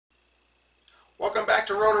back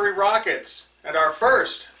to rotary rockets and our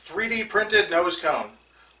first 3D printed nose cone.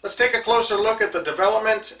 Let's take a closer look at the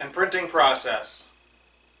development and printing process.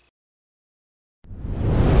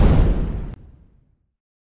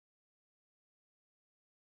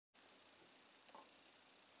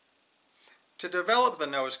 To develop the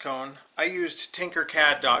nose cone, I used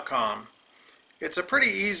TinkerCAD.com. It's a pretty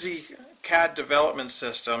easy CAD development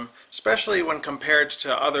system, especially when compared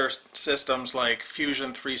to other systems like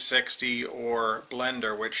Fusion 360 or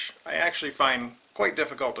Blender, which I actually find quite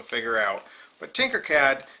difficult to figure out. But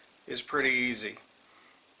TinkerCAD is pretty easy.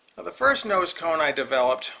 Now, the first nose cone I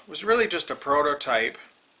developed was really just a prototype,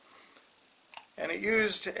 and it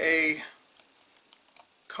used a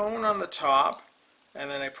cone on the top and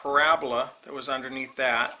then a parabola that was underneath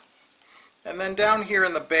that. And then down here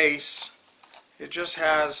in the base, it just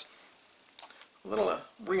has a little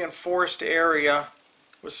reinforced area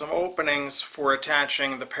with some openings for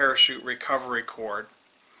attaching the parachute recovery cord.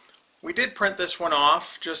 We did print this one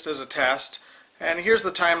off just as a test, and here's the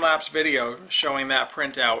time-lapse video showing that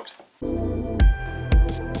print out.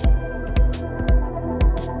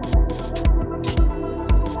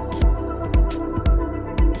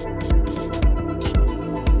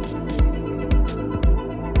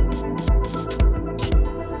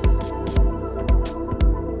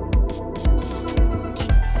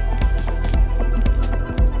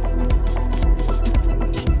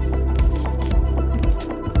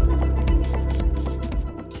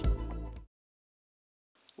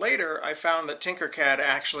 Later, I found that TinkerCAD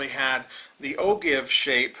actually had the ogive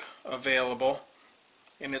shape available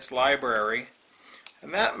in its library,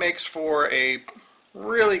 and that makes for a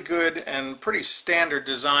really good and pretty standard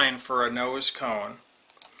design for a nose cone.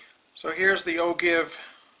 So here's the ogive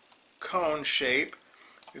cone shape.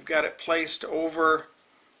 We've got it placed over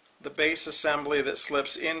the base assembly that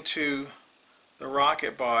slips into the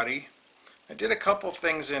rocket body. I did a couple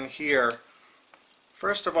things in here.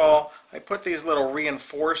 First of all, I put these little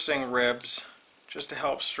reinforcing ribs just to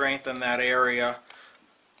help strengthen that area.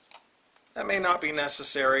 That may not be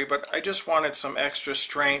necessary, but I just wanted some extra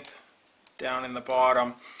strength down in the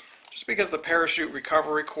bottom, just because the parachute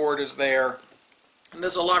recovery cord is there, and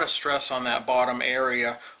there's a lot of stress on that bottom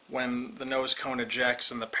area when the nose cone ejects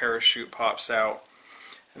and the parachute pops out.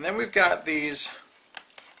 And then we've got these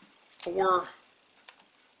 4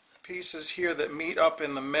 pieces here that meet up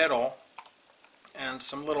in the middle, and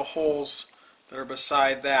some little holes that are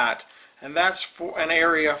beside that, and that's for an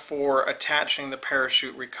area for attaching the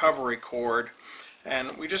parachute recovery cord.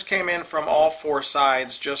 And we just came in from all 4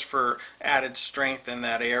 sides just for added strength in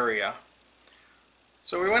that area.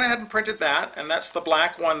 So we went ahead and printed that, and that's the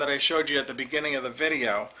black one that I showed you at the beginning of the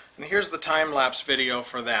video, and here's the time-lapse video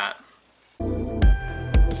for that.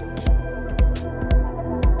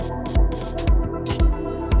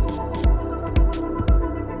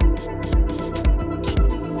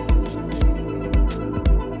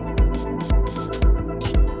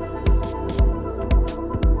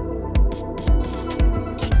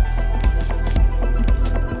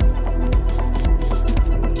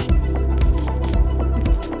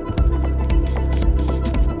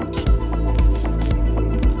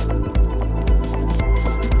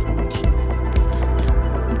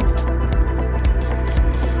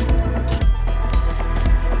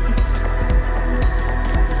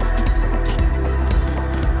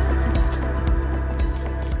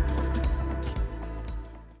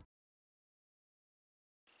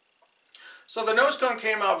 So the nose cone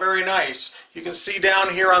came out very nice. You can see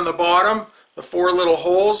down here on the bottom the 4 little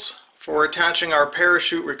holes for attaching our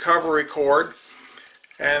parachute recovery cord.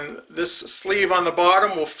 And this sleeve on the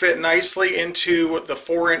bottom will fit nicely into the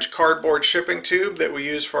 4-inch cardboard shipping tube that we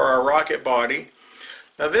use for our rocket body.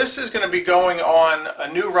 Now this is going to be going on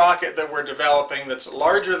a new rocket that we're developing that's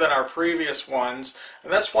larger than our previous ones,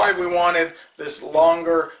 and that's why we wanted this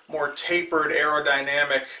longer, more tapered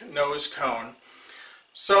aerodynamic nose cone.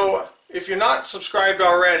 So if you're not subscribed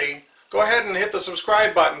already, go ahead and hit the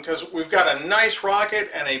subscribe button, because we've got a nice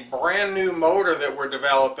rocket and a brand new motor that we're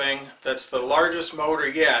developing that's the largest motor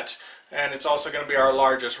yet, and it's also going to be our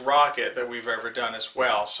largest rocket that we've ever done as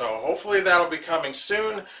well. So hopefully that'll be coming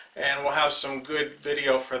soon, and we'll have some good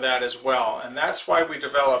video for that as well. And that's why we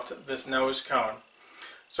developed this nose cone.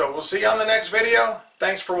 So we'll see you on the next video.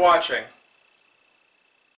 Thanks for watching.